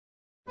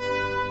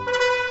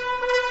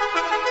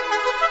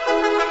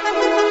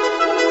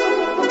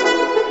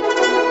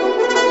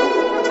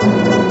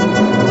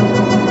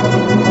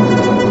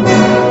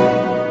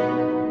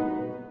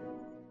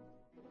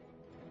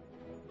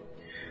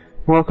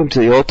Welcome to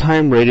the Old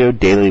Time Radio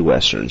Daily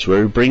Westerns,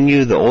 where we bring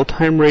you the old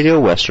time radio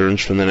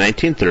westerns from the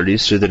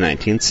 1930s through the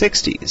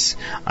 1960s.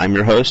 I'm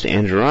your host,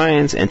 Andrew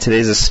Ryans, and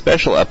today's a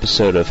special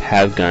episode of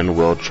Have Gun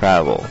Will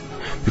Travel.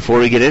 Before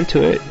we get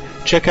into it,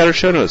 check out our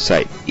show notes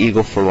site,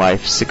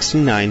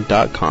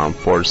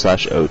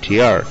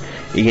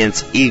 eagleforlife69.com/OTR.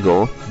 Against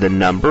Eagle, the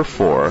number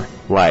 4,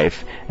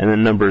 life, and the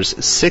numbers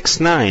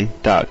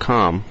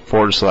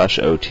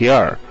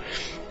 69.com/OTR.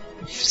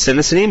 Send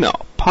us an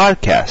email,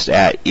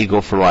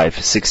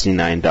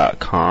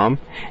 podcast@eagleforlife69.com.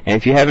 And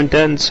if you haven't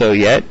done so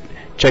yet,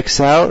 check us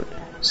out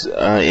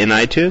in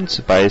iTunes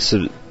by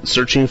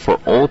searching for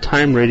Old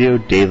Time Radio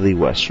Daily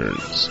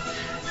Westerns.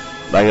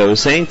 Like I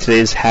was saying,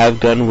 today's Have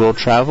Gun Will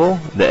Travel.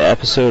 The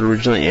episode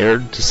originally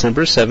aired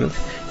December 7th,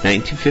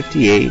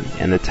 1958,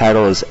 and the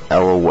title is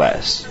Ella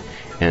West.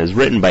 And is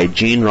written by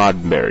Gene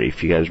Roddenberry,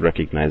 if you guys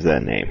recognize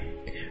that name.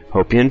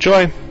 Hope you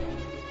enjoy.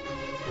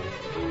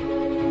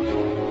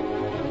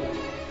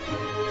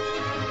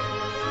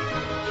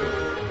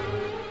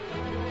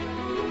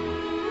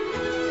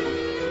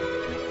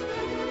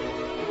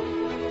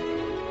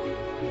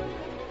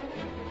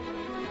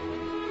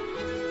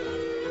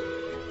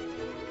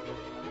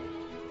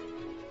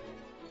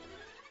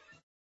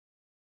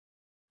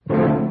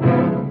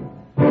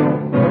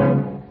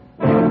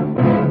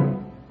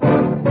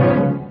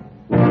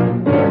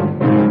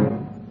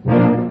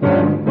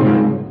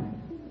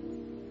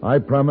 I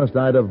promised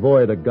I'd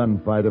avoid a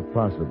gunfight if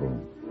possible.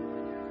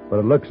 But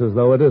it looks as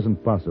though it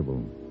isn't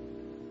possible.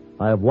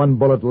 I have one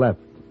bullet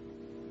left.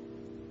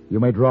 You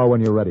may draw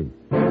when you're ready.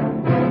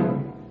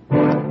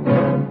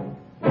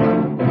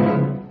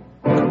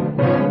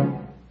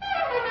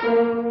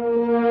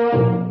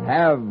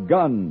 Have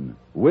Gun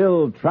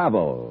Will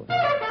Travel.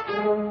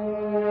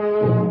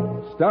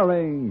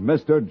 Starring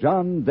Mr.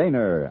 John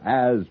Daner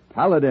as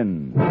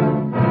Paladin.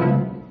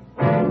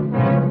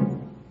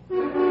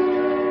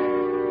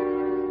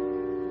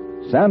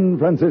 San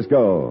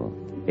Francisco,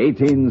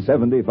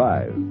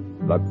 1875.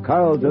 The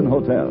Carlton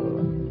Hotel,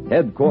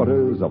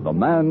 headquarters of the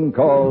man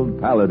called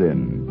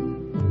Paladin.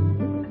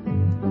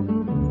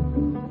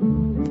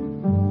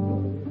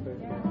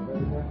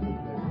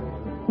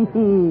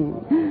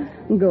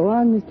 Go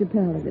on, Mr.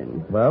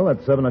 Paladin. Well,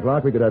 at 7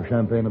 o'clock we could have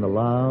champagne in the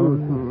lounge.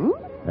 Mm-hmm.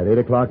 At 8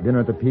 o'clock, dinner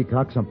at the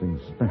Peacock, something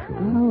special.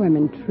 Oh, I'm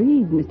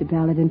intrigued, Mr.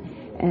 Paladin.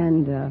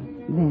 And,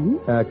 then?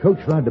 Coach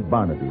ride to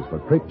Barnaby's for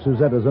crepe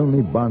Suzette, as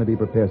only Barnaby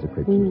prepares a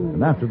crepe Suzette.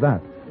 And after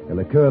that, a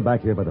liqueur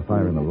back here by the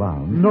fire in the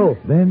lounge. No.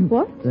 Then...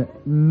 What?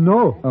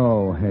 No.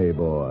 Oh, hey,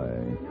 boy.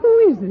 Who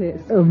is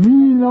this?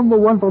 Me number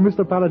one for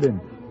Mr.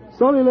 Paladin.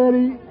 Sorry,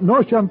 lady,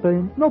 no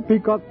champagne, no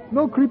Peacock,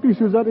 no creepy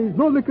Suzette,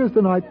 no liquors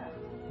tonight.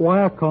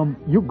 Wire come,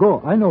 you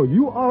go. I know,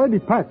 you already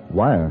packed.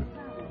 Wire?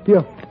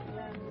 Here.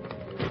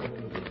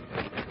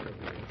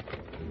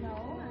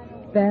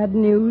 Bad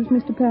news,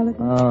 Mr. Paladin?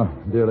 Oh,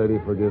 dear lady,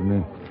 forgive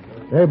me.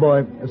 Hey,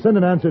 boy, send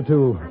an answer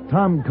to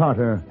Tom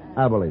Carter,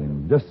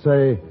 Abilene. Just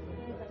say,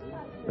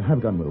 Have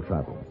Gun Will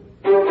Travel.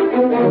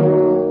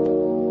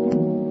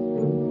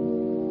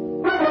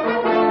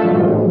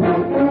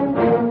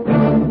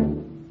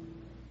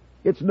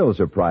 It's no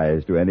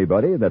surprise to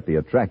anybody that the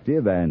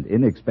attractive and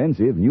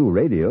inexpensive new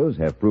radios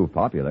have proved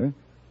popular.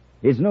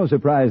 It's no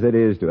surprise, that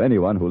is, to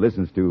anyone who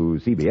listens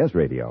to CBS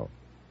radio.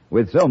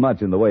 With so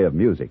much in the way of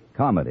music,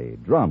 comedy,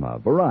 drama,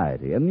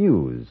 variety, and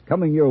news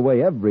coming your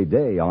way every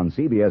day on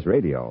CBS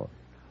radio,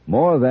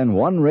 more than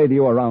one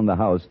radio around the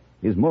house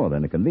is more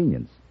than a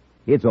convenience.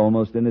 It's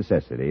almost a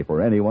necessity for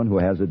anyone who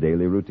has a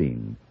daily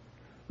routine.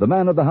 The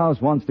man of the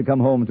house wants to come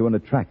home to an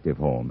attractive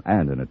home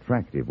and an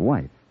attractive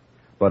wife.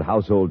 But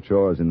household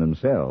chores in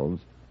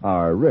themselves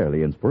are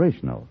rarely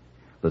inspirational.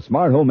 The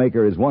smart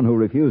homemaker is one who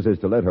refuses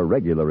to let her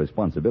regular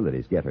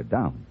responsibilities get her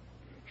down.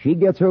 She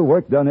gets her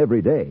work done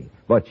every day,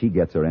 but she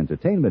gets her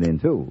entertainment in,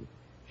 too.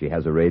 She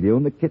has a radio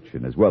in the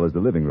kitchen as well as the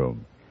living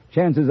room.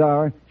 Chances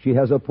are she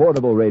has a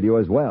portable radio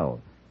as well,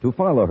 to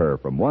follow her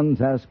from one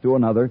task to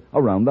another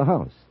around the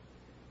house.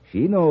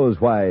 She knows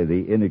why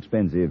the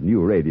inexpensive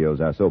new radios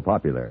are so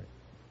popular.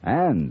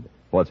 And,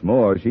 what's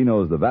more, she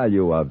knows the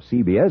value of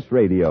CBS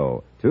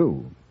radio,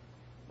 too.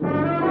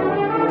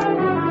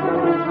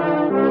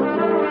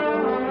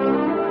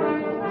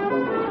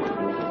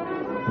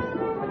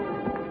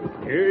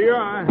 Here you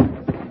are.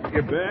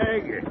 Your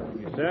bag, your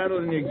saddle,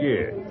 and your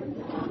gear.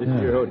 This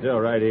is your hotel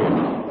right here.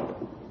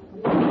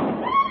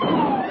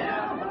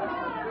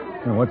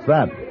 Oh, what's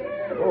that?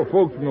 Oh,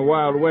 folks from the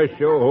Wild West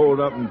show hold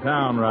up in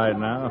town right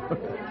now.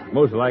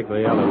 Most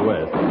likely Ella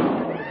West.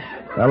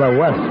 Ella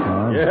West,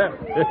 huh? Yeah.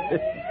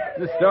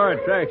 The star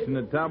attraction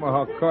at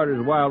Tomahawk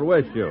Carter's Wild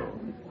West show.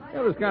 It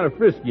was kind of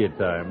frisky at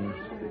times.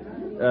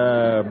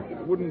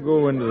 Wouldn't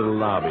go into the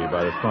lobby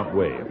by the front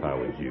way if I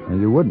was you.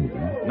 You wouldn't,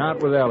 huh?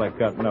 Not with Ella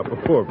cutting up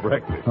before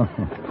breakfast.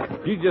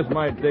 She just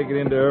might take it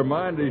into her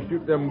mind to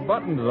shoot them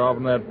buttons off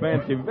in that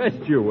fancy vest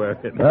you're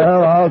wearing.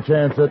 Well, I'll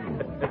chance it.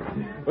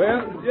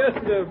 Well,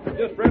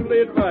 just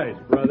friendly advice,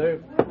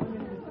 brother.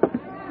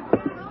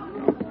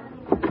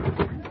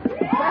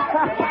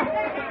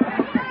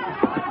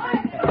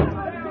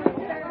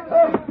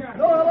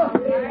 No,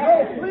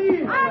 Oh, please.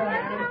 You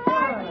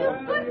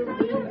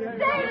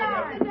stay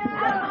out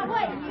of my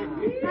way.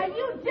 Now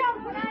you jump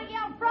when I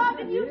yell frog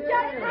and you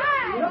just hide.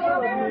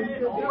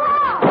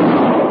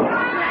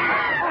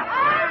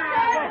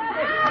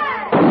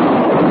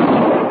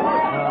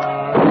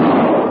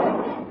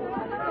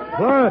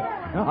 Clerk,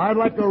 I'd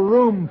like a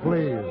room,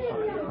 please.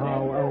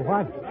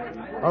 What?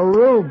 A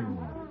room.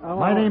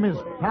 My name is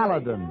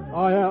Paladin.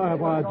 Oh,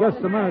 yeah,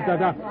 just a minute.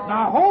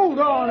 Now, hold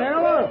on,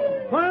 Ella.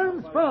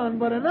 Fun's fun,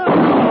 but enough.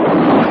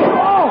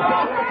 Oh!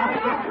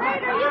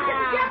 Traitor, you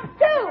can jump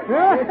too.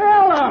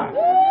 Ella!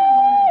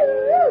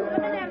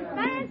 Look at them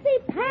fancy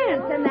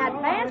pants and that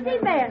fancy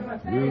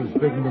vest. You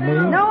speaking to me?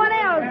 No one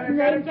else,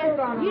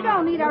 Ranger. You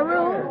don't need a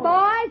room,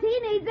 boys. He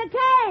needs a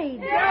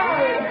cage.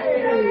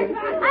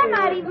 I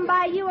might even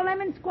buy you a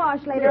lemon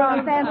squash later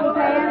on, fancy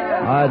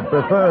pants. I'd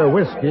prefer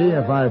whiskey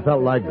if I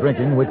felt like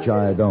drinking, which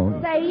I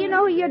don't. Say, you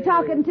know who you're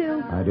talking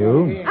to? I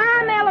do?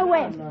 I'm Ella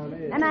West,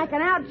 and I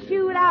can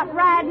outshoot,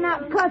 outride, and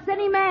outcuss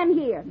any man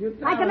here.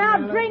 I can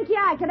outdrink you,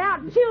 I can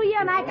outchew you,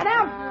 and I can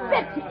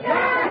outspit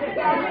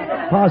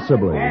you.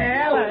 Possibly.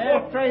 Hey, Ella,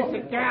 it's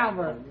Tracy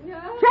Calvert.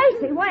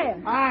 Tracy,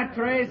 where? Hi,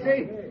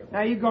 Tracy.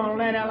 Now, you gonna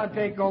let Ella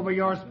take over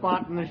your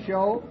spot in the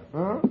show?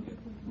 Huh?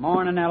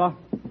 Morning, Ella.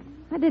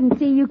 I didn't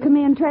see you come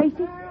in,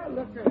 Tracy.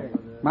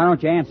 Why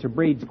don't you answer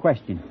Breed's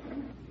question?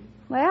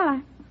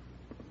 Well,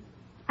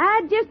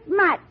 I just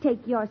might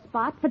take your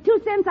spot. For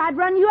 2 cents, I'd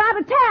run you out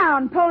of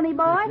town, pony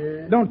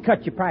boy. Don't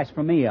cut your price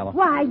for me, Ella.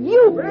 Why,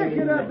 you... Break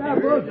it up now,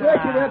 folks.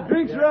 Break it up.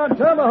 Drinks are on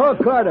Tomahawk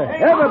Carter.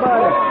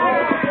 Everybody.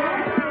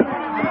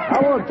 I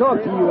want to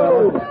talk to you,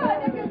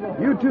 Ella.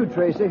 You too,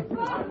 Tracy.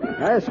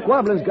 Now, this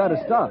squabbling's got to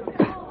stop.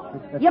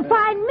 You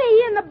find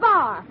me in the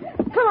bar.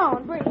 Come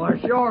on, Bree. Well,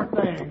 sure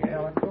thing,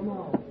 Ella. Come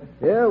on.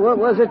 Yeah, what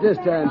was it this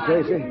time,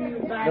 Tracy?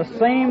 The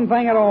same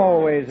thing it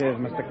always is,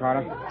 Mr.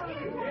 Carter.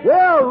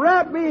 Well,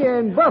 wrap me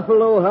in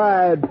buffalo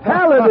hide,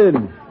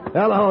 Paladin.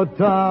 Hello,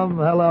 Tom.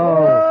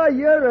 Hello. Oh,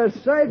 you're a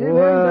sight in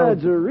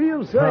That's a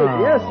real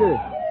sight. Yes,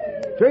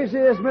 sir. Tracy,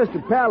 this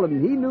Mr.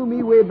 Paladin. He knew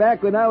me way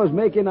back when I was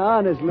making an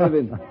honest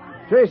living.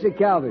 Tracy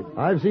Calvert.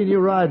 I've seen you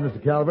ride, Mr.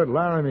 Calvert,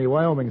 Laramie,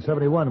 Wyoming,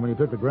 71, when you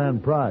took the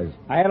grand prize.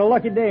 I had a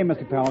lucky day,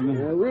 Mr.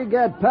 Paladin. We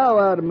got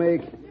powwow to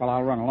make. Well,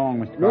 I'll run along,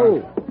 Mr.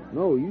 Carter.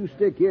 No, you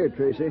stick here,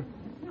 Tracy.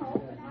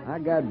 I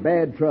got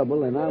bad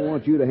trouble, and I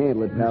want you to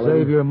handle it, Paladin.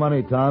 Save your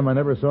money, Tom. I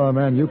never saw a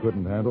man you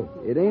couldn't handle.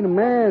 It ain't a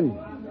man.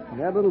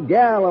 That little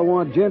gal I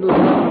want gentle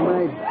down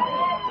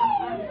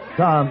tonight.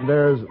 Tom,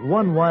 there's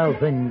one wild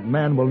thing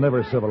man will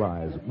never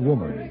civilize,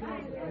 woman.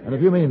 And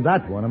if you mean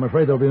that one, I'm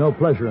afraid there'll be no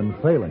pleasure in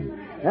failing.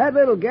 That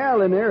little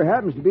gal in there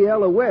happens to be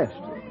Ella West.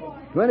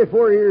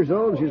 24 years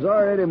old, she's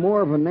already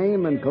more of a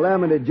name than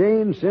Calamity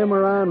Jane,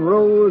 Cimarron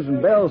Rose,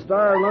 and Belle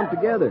Star lumped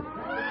together.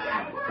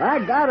 I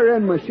got her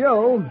in my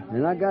show,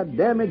 and I got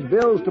damage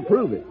bills to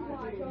prove it.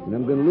 And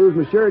I'm going to lose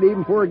my shirt even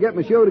before I get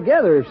my show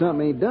together if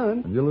something ain't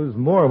done. And you'll lose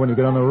more when you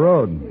get on the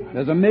road.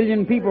 There's 1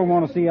 million people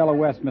want to see Ella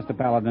West, Mr.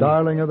 Paladin.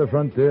 Darling of the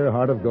frontier,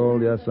 heart of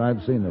gold, yes,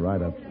 I've seen the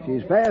write-up.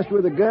 She's fast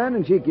with a gun,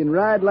 and she can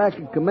ride like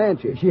a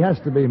Comanche. She has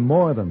to be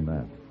more than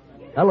that.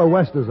 Ella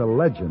West is a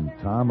legend,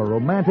 Tom, a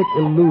romantic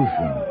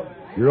illusion.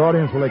 Your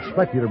audience will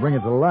expect you to bring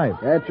it to life.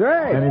 That's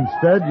right. And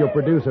instead, you'll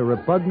produce a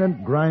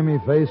repugnant,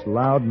 grimy-faced,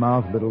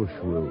 loud-mouthed little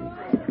shrew.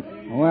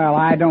 Well,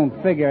 I don't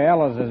figure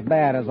Ella's as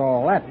bad as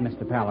all that,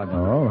 Mr. Paladin.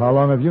 Oh, how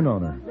long have you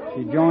known her?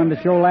 She joined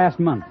the show last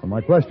month. Well,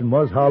 my question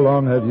was, how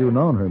long have you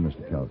known her,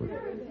 Mr. Calvert?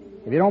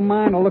 If you don't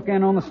mind, I'll look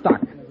in on the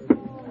stock.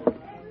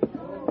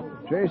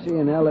 Tracy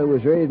and Ella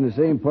was raised in the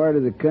same part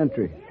of the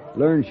country.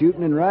 Learned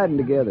shooting and riding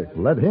together.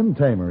 Let him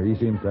tame her. He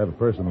seems to have a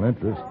personal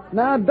interest.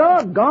 Now,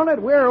 doggone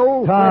it, we're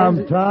old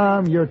friends.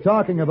 Tom, you're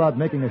talking about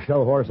making a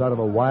show horse out of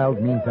a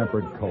wild,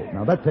 mean-tempered colt.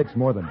 Now, that takes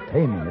more than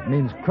taming. It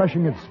means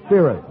crushing its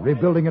spirit,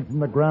 rebuilding it from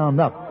the ground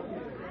up.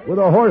 With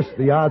a horse,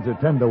 the odds are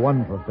 10 to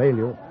 1 for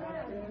failure.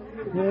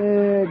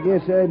 Yeah, I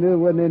guess I knew it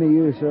wasn't any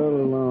use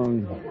all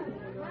along.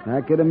 I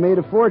could have made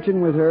a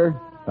fortune with her.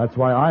 That's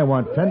why I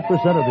want 10%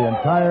 of the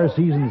entire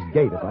season's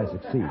gate if I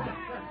succeed.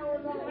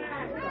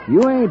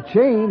 You ain't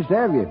changed,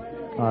 have you?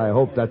 I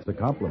hope that's a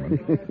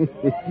compliment.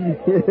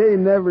 It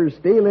ain't never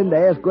stealing to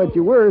ask what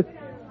you're worth.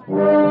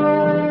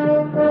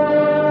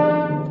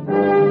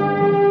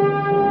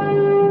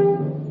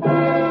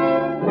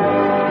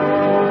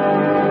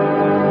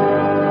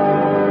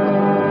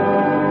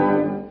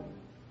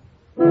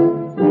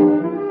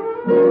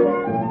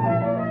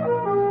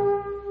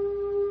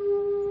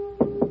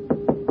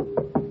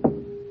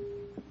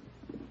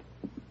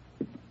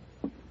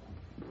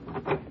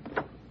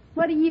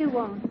 What do you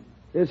want?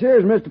 This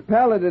here's Mr.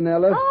 Paladin,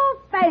 Ella.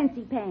 Oh,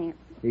 fancy pants.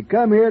 He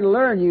come here to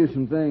learn you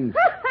some things.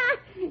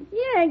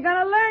 You ain't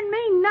gonna learn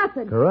me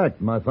nothing.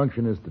 Correct. My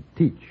function is to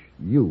teach.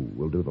 You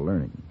will do the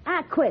learning.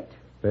 I quit.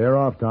 Fair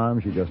off,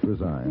 Tom. She just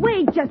resigned.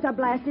 Wait just a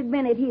blasted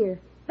minute here.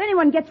 If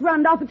anyone gets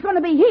runned off, it's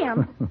gonna be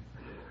him.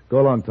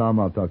 Go along, Tom.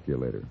 I'll talk to you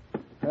later.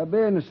 I'll be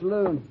in the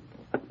saloon.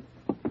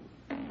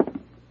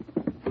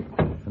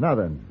 Now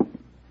then.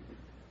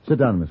 Sit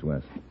down, Miss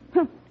West.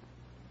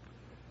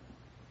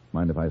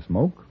 Mind if I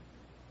smoke?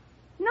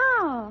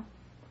 No.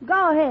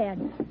 Go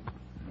ahead.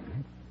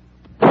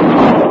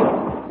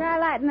 Try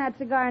lighting that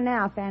cigar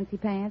now, Fancy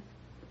Pants.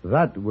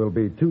 That will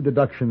be 2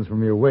 deductions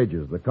from your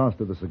wages, the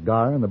cost of the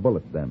cigar and the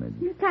bullet damage.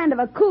 You're kind of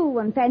a cool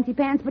one, Fancy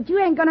Pants, but you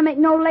ain't gonna make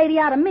no lady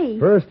out of me.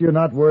 First, you're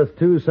not worth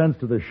 2 cents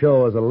to the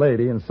show as a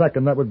lady, and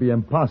second, that would be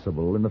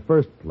impossible in the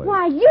first place.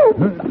 Why, you...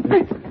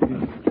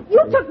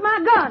 You took my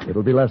gun.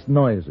 It'll be less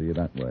noisy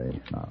that way.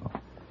 Now,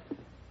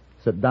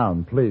 sit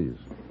down, please.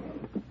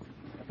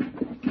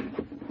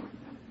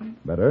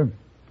 Better.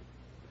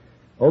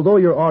 Although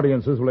your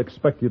audiences will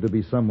expect you to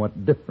be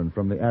somewhat different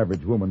from the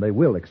average woman, they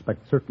will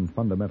expect certain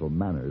fundamental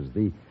manners.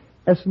 The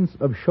essence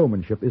of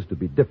showmanship is to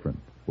be different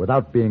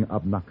without being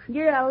obnoxious.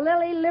 You're a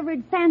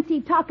lily-livered,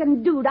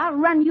 fancy-talking dude. I'll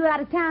run you out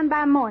of town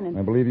by morning.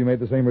 I believe you made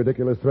the same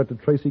ridiculous threat to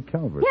Tracy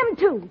Calvert. Him,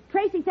 too.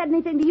 Tracy said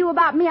anything to you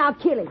about me, I'll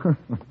kill him.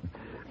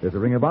 There's a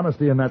ring of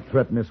honesty in that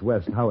threat, Miss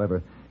West.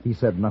 However, he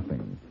said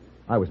nothing.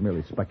 I was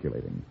merely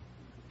speculating.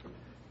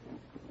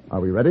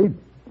 Are we ready?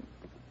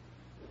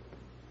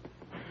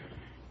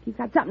 If you've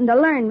got something to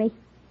learn me,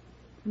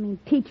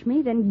 teach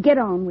me, then get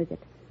on with it.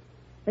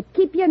 But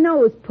keep your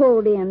nose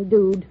pulled in,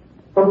 dude.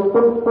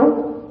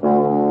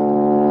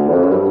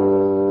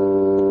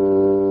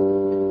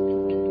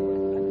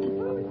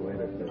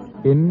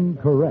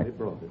 Incorrect.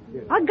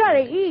 I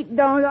gotta eat,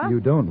 don't I? You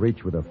don't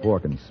reach with a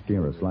fork and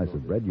spear a slice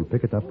of bread. You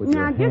pick it up with your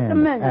Now, hand. just a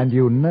minute. And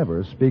you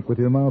never speak with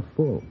your mouth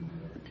full.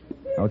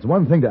 Now, it's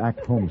one thing to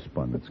act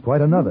homespun. It's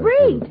quite another.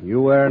 Breed.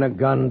 You wearing a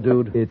gun,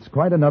 dude? It's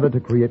quite another to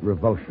create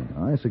revulsion.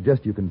 I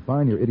suggest you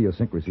confine your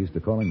idiosyncrasies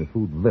to calling the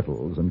food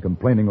littles and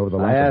complaining over the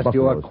loss I of asked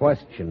you a buffaloes.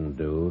 question,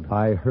 dude.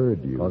 I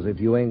heard you. Because if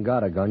you ain't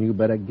got a gun, you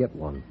better get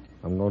one.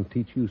 I'm going to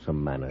teach you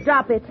some manners.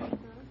 Drop it.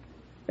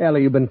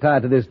 Ellie, you've been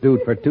tied to this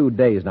dude for 2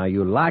 days now.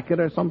 You like it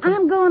or something?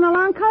 I'm going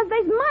along 'cause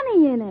there's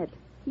money in it.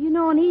 You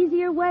know an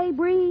easier way,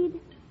 Breed?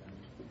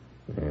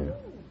 Yeah.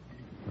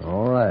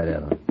 All right,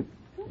 Ella.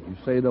 You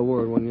say the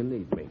word when you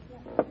need me.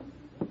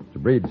 Mr.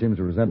 Breed seems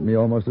to resent me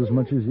almost as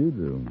much as you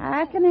do.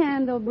 I can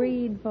handle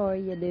Breed for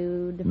you,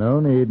 dude.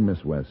 No need,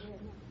 Miss West.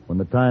 When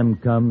the time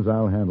comes,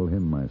 I'll handle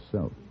him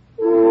myself.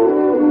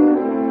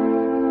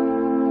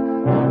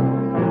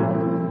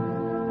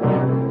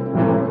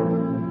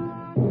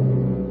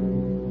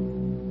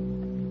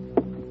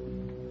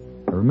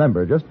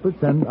 Remember, just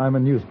pretend I'm a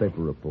newspaper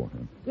reporter.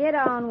 Get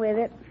on with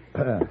it.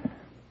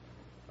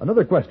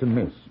 Another question,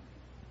 miss.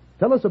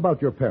 Tell us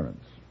about your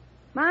parents.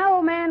 My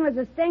old man was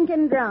a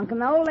stinking drunk,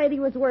 and the old lady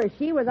was worse.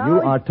 She was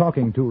always... You are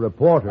talking to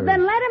reporters. Well,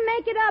 then let 'em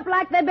make it up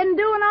like they've been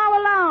doing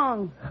all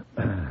along.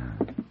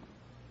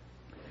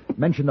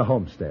 Mention the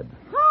homestead.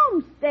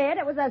 Homestead?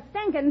 It was a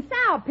stinking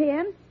sow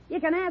pen.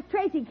 You can ask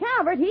Tracy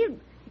Calvert.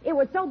 It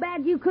was so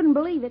bad you couldn't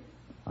believe it.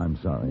 I'm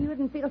sorry. You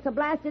wouldn't feel so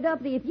blasted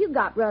uppity if you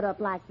got rut up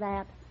like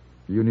that.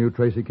 You knew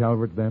Tracy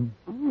Calvert then?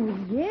 Oh,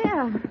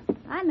 yeah.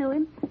 I knew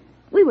him.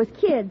 We was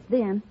kids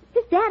then.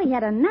 His daddy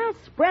had a nice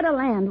spread of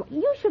land.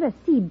 You should have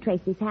seen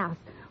Tracy's house.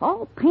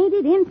 All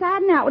painted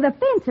inside and out with a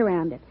fence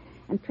around it.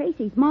 And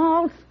Tracy's ma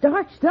all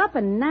starched up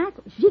and nice.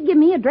 She give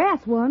me a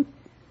dress once.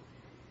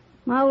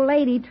 My old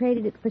lady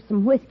traded it for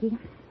some whiskey.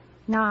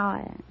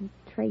 No,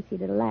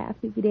 Tracy'd have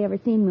laughed if he'd ever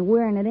seen me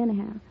wearing it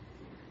anyhow.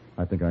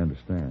 I think I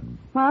understand.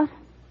 What?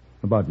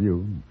 About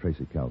you,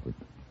 Tracy Calvert.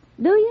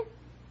 Do you?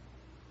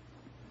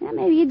 Yeah,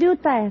 maybe you do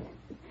that.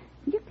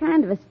 You're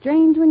kind of a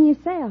strange one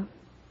yourself.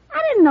 I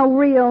didn't know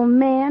real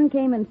men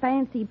came in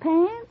fancy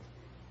pants.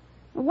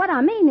 What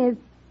I mean is,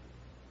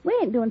 we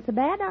ain't doing so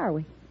bad, are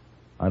we?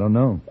 I don't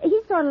know.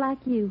 He's sort of like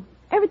you.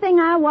 Everything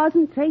I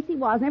wasn't, Tracy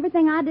was, and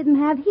everything I didn't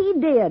have, he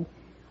did.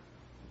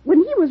 When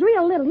he was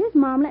real little, his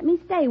mom let me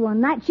stay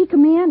one night. She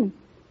come in and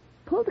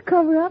pulled the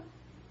cover up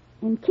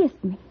and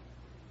kissed me.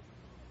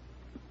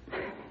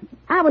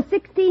 I was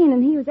 16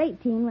 and he was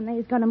 18 when they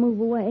was going to move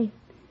away.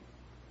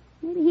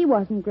 Maybe he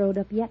wasn't growed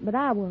up yet, but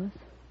I was.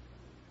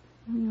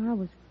 I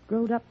was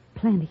growed up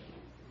plenty.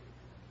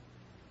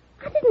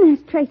 I didn't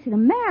ask Tracy to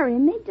marry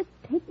me, just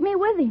take me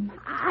with him.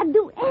 I'd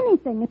do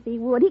anything if he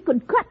would. He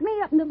could cut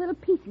me up into little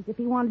pieces if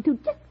he wanted to.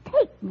 Just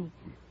take me.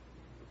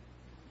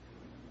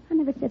 I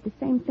never said the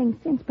same thing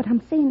since, but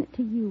I'm saying it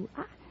to you.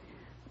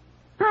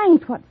 I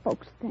ain't what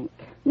folks think.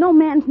 No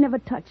man's never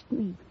touched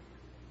me.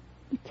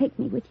 You take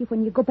me with you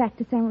when you go back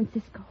to San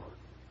Francisco.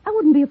 I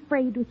wouldn't be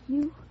afraid with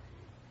you.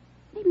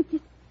 Maybe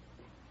just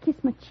kiss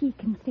my cheek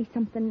and say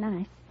something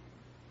nice.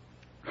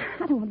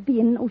 I don't want to be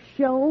in no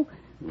show,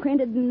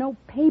 printed in no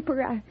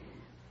paper.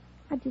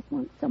 I just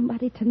want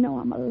somebody to know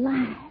I'm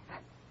alive.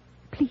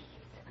 Please.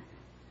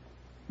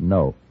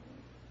 No.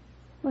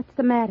 What's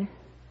the matter?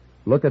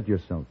 Look at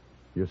yourself.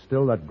 You're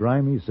still that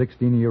grimy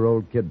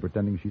 16-year-old kid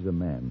pretending she's a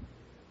man.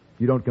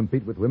 You don't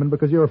compete with women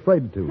because you're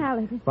afraid to.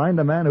 Paladin. Find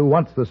a man who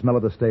wants the smell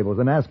of the stables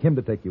and ask him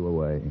to take you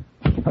away.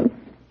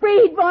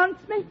 Breed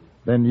wants me.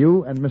 Then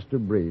you and Mr.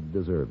 Breed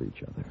deserve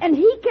each other. And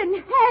he can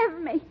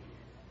have me.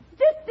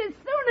 Just as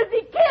soon as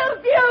he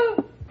kills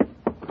you.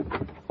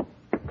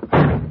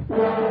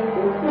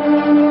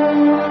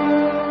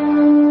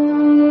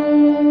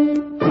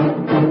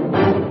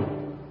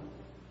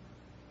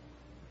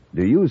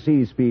 Do you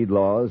see speed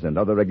laws and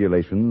other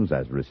regulations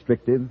as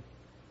restrictive,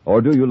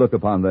 or do you look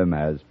upon them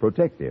as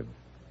protective?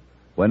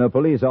 When a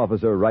police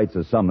officer writes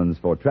a summons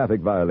for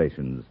traffic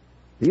violations,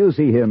 do you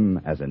see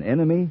him as an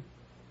enemy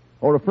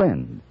or a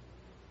friend?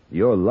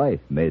 Your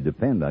life may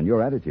depend on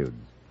your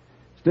attitudes.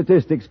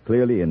 Statistics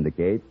clearly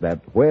indicate that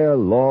where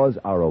laws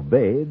are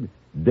obeyed,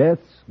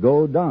 deaths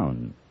go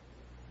down.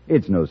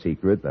 It's no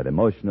secret that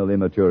emotional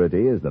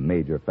immaturity is the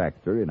major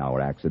factor in our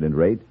accident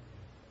rate.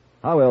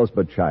 How else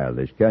but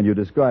childish can you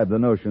describe the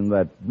notion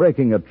that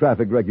breaking a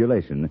traffic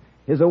regulation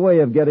is a way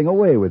of getting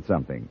away with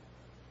something?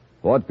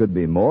 What could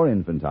be more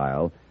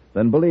infantile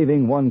than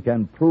believing one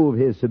can prove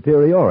his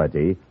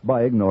superiority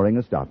by ignoring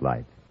a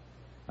stoplight?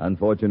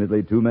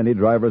 Unfortunately, too many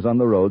drivers on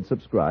the road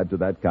subscribe to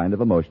that kind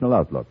of emotional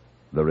outlook.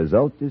 The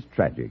result is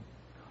tragic.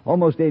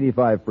 Almost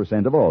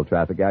 85% of all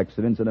traffic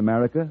accidents in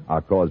America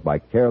are caused by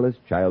careless,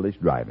 childish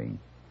driving.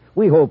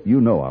 We hope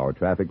you know our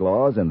traffic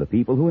laws and the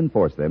people who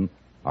enforce them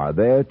are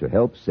there to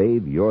help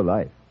save your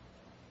life.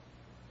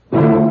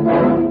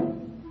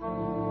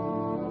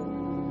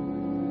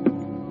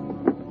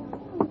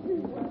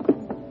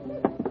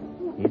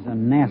 He's a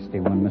nasty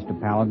one, Mr.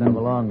 Paladin. Come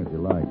along as you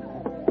like.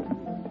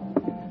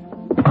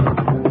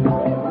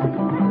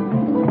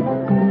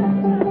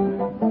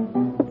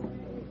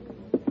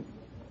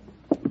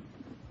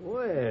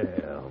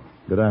 Well.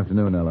 Good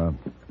afternoon, Ella.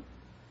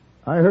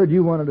 I heard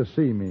you wanted to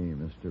see me,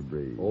 Mr.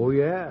 Breed. Oh,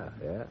 yeah.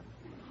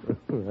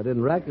 I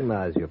didn't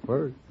recognize you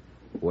first.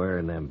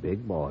 Wearing them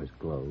big boys'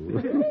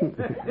 clothes.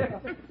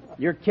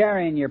 You're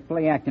carrying your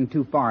play acting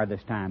too far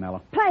this time,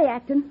 Ella. Play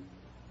acting?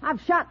 I've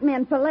shot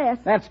men for less.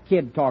 That's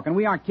kid talking.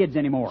 We aren't kids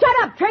anymore. Shut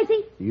up,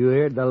 Tracy! You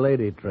heard the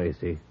lady,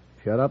 Tracy.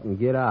 Shut up and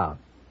get out.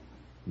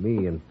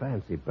 Me and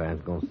Fancy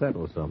Pants gonna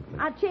settle something.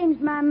 I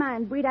changed my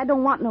mind, Breed. I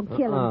don't want no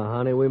killing.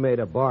 Honey, we made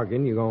a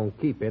bargain. You're gonna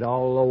keep it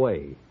all the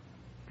way.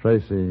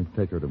 Tracy,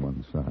 take her to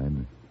one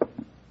side.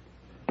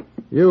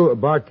 You,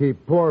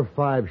 barkeep, pour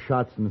 5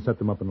 shots and set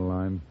them up in a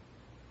line.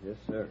 Yes,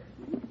 sir.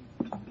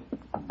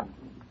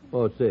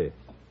 What's this?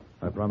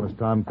 I promised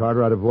Tom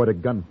Carter I'd avoid a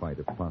gunfight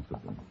if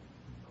possible.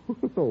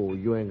 Oh,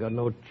 you ain't got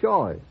no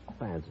choice,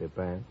 Fancy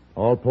Pants.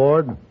 All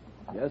poured?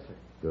 Yes, sir.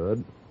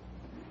 Good.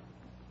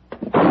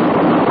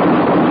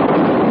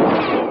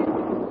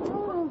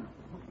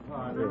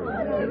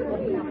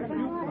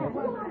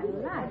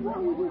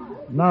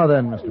 Now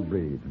then, Mr.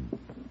 Breed.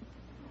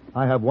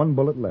 I have 1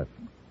 bullet left.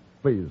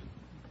 Please,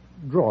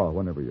 draw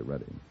whenever you're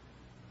ready.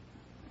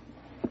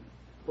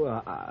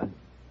 Well,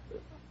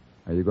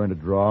 Are you going to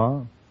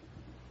draw?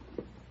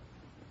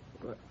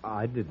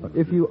 I didn't.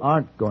 If you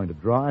aren't going to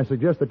draw, I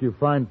suggest that you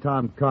find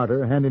Tom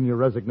Carter, hand in your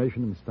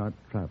resignation, and start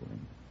traveling.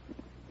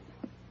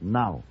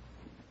 Now.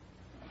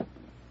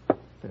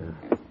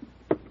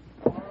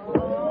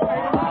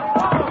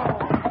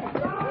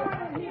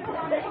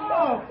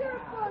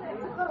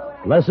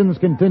 Lessons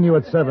continue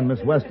at 7.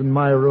 Miss Weston,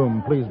 my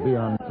room. Please be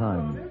on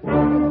time.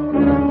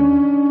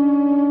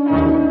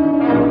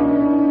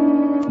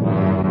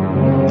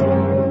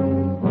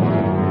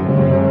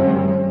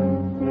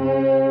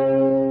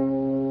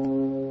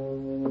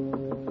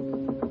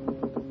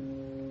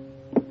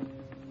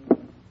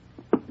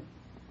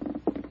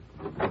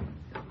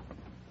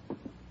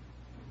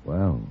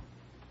 Well,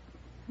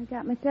 I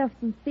got myself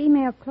some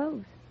female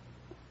clothes.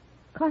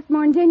 Cost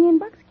more than genuine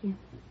buckskin.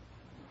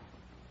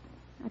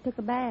 I took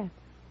a bath,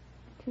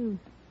 too.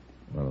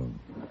 well,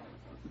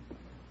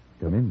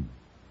 come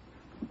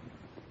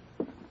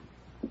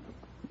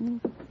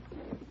in.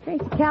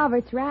 Tracy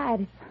Calvert's right.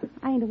 If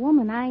I ain't a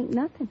woman, I ain't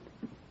nothing.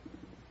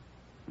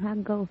 I'll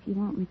go if you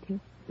want me to.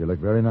 You look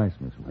very nice,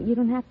 Miss Weston. You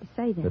don't have to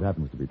say that. It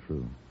happens to be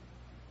true.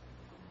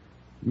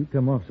 You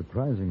come off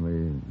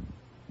surprisingly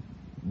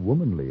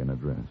womanly in a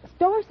dress.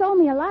 Store sold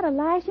me a lot of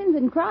lashings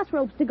and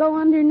crossropes to go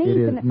underneath. It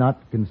is and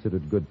not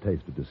considered good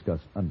taste to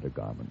discuss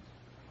undergarments.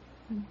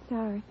 I'm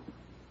sorry.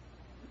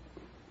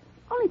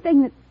 Only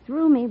thing that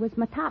threw me was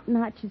my top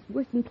notch is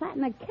worse than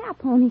plaiting a cow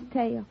pony's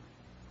tail.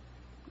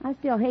 I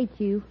still hate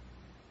you.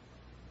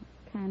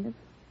 Kind of.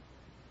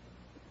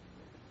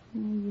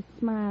 You're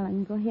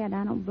smiling. Go ahead.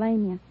 I don't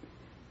blame you.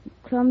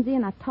 You're clumsy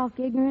and I talk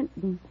ignorant,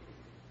 and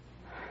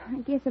I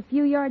guess a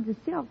few yards of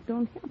silk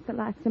don't help the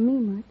likes of me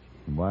much.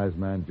 A wise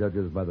man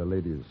judges by the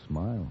lady's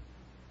smile.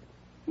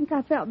 I think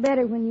I felt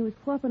better when you was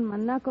whooping my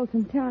knuckles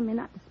and telling me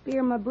not to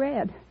spear my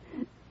bread.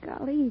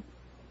 Golly,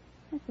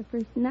 that's the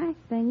first nice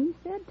thing you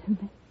said to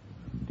me.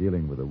 I'm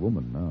dealing with a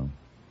woman now.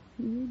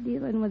 You're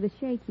dealing with a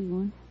shaky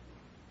one.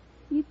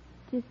 You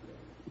just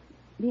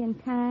being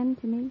kind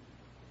to me.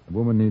 A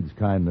woman needs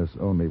kindness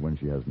only when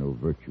she has no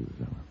virtues,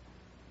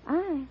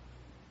 Ella.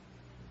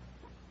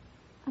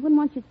 I wouldn't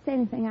want you to say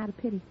anything out of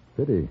pity.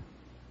 Pity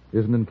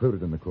isn't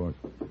included in the course.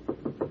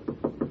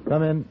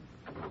 Come in.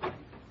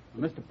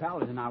 Mr.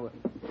 Paladin, I was...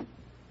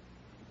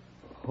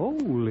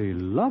 Holy,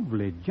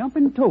 lovely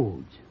jumping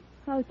toads.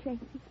 Oh, Tracy.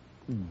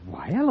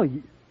 Why, Ella,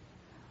 you...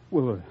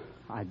 Well,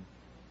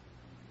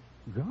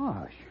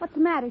 Gosh. What's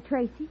the matter,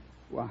 Tracy?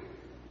 Well,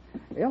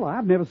 Ella,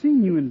 I've never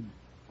seen you in...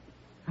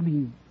 I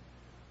mean,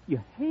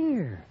 your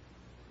hair,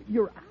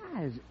 your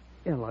eyes,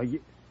 Ella,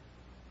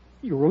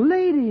 You're a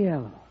lady,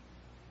 Ella.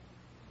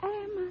 Am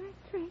I,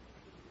 Tracy?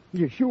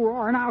 You sure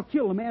are, and I'll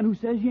kill the man who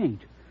says you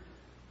ain't.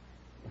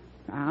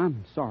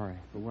 I'm sorry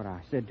for what I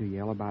said to you,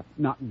 Ella, about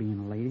not being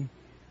a lady.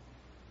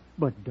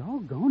 But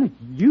doggone it,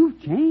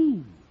 you've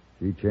changed.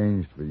 She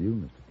changed for you,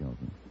 Mr.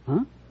 Kelvin.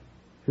 Huh?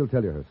 She'll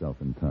tell you herself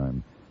in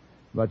time.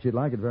 But she'd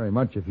like it very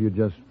much if you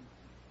just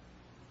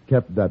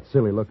kept that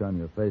silly look on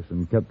your face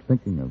and kept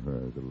thinking of her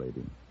as a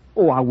lady.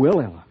 Oh, I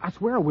will, Ella. I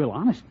swear I will,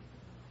 honest.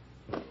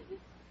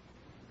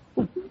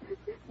 Oh,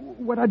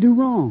 what'd I do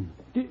wrong?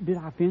 Did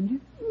I offend you?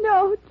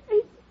 No,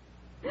 Tracy.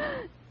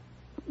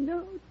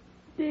 No,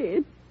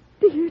 dear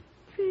Tracy.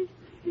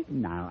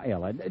 Now,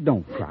 Ella,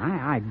 don't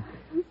cry.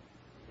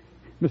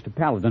 Mr.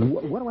 Paladin,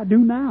 what do I do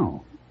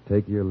now?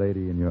 Take your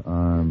lady in your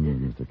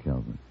arms, Mr.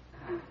 Kelvin,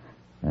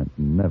 and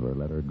never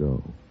let her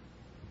go.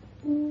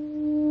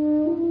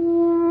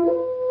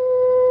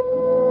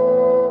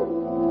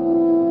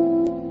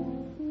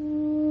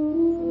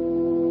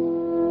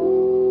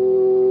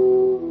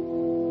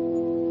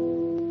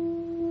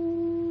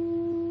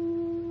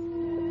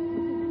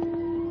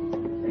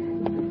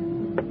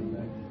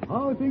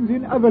 How are things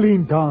in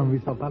Abilene Town,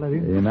 Mr.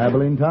 Paladin? In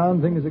Abilene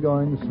Town, things are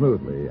going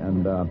smoothly.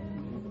 And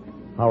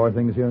how are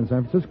things here in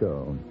San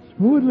Francisco?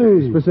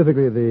 Smoothly.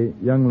 Specifically, the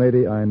young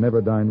lady I never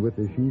dined with,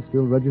 is she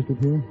still registered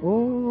here?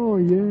 Oh,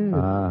 yes.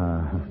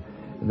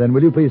 Then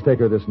will you please take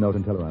her this note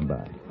and tell her I'm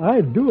back?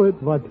 I'd do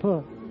it, but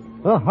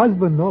her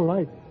husband no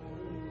like.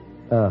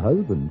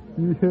 Husband?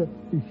 Yeah,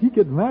 she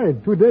get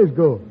married 2 days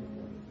ago.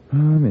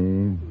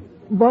 Me.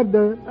 But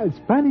a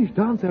Spanish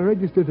dancer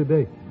registered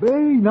today.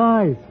 Very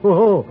nice.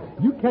 Oh,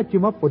 you catch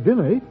him up for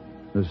dinner, eh?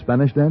 The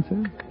Spanish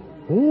dancer?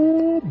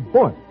 Oh,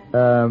 boy.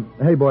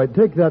 Hey, boy,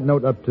 take that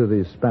note up to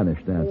the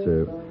Spanish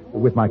dancer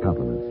with my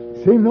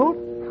compliments. Same note?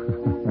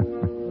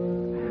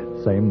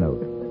 Same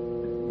note.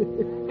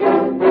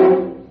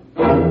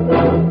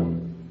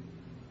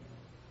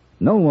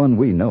 No one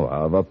we know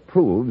of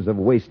approves of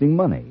wasting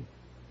money.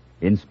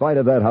 In spite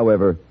of that,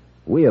 however,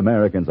 we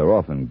Americans are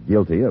often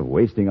guilty of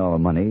wasting our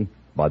money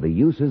by the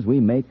uses we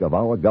make of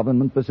our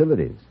government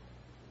facilities.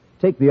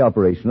 Take the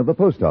operation of the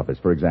post office,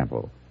 for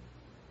example.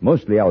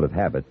 Mostly out of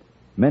habit,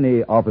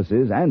 many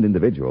offices and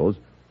individuals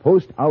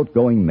post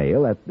outgoing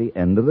mail at the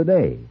end of the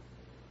day.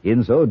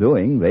 In so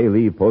doing, they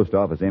leave post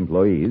office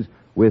employees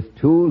with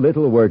too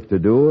little work to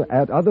do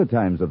at other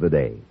times of the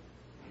day.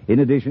 In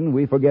addition,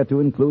 we forget to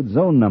include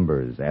zone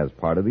numbers as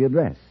part of the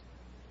address.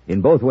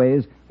 In both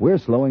ways, we're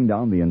slowing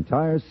down the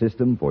entire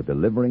system for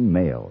delivering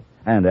mail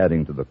and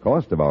adding to the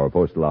cost of our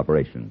postal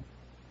operation.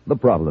 The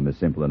problem is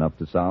simple enough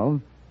to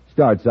solve.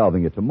 Start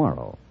solving it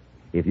tomorrow.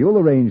 If you'll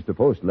arrange to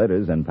post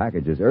letters and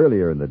packages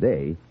earlier in the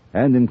day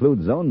and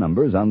include zone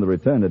numbers on the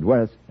return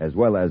address as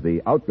well as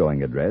the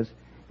outgoing address,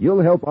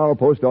 you'll help our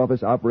post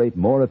office operate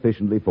more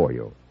efficiently for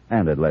you,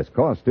 and at less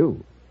cost,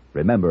 too.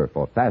 Remember,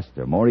 for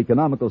faster, more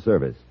economical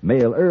service,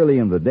 mail early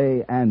in the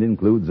day and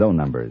include zone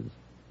numbers.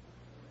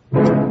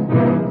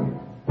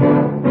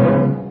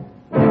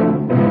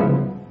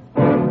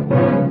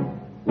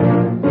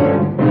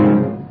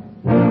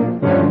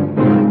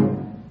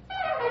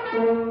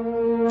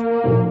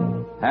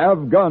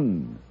 Have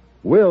Gun,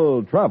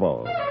 Will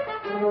Travel.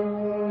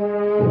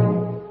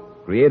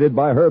 Created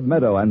by Herb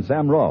Meadow and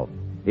Sam Rolfe,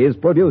 is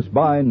produced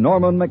by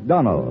Norman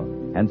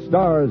McDonnell and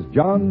stars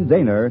John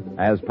Daner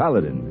as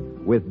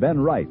Paladin, with Ben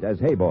Wright as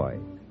Hayboy.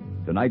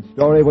 Tonight's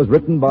story was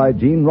written by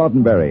Gene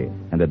Roddenberry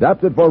and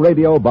adapted for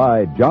radio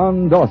by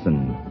John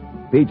Dawson.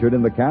 Featured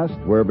in the cast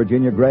were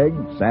Virginia Gregg,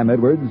 Sam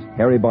Edwards,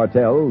 Harry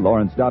Bartell,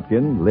 Lawrence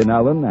Stopkin, Lynn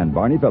Allen, and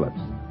Barney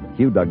Phillips.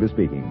 Hugh Douglas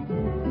speaking.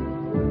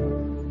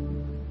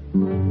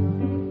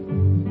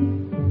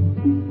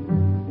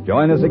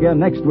 Join us again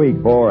next week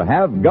for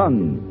Have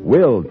Gun,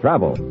 Will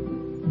Travel.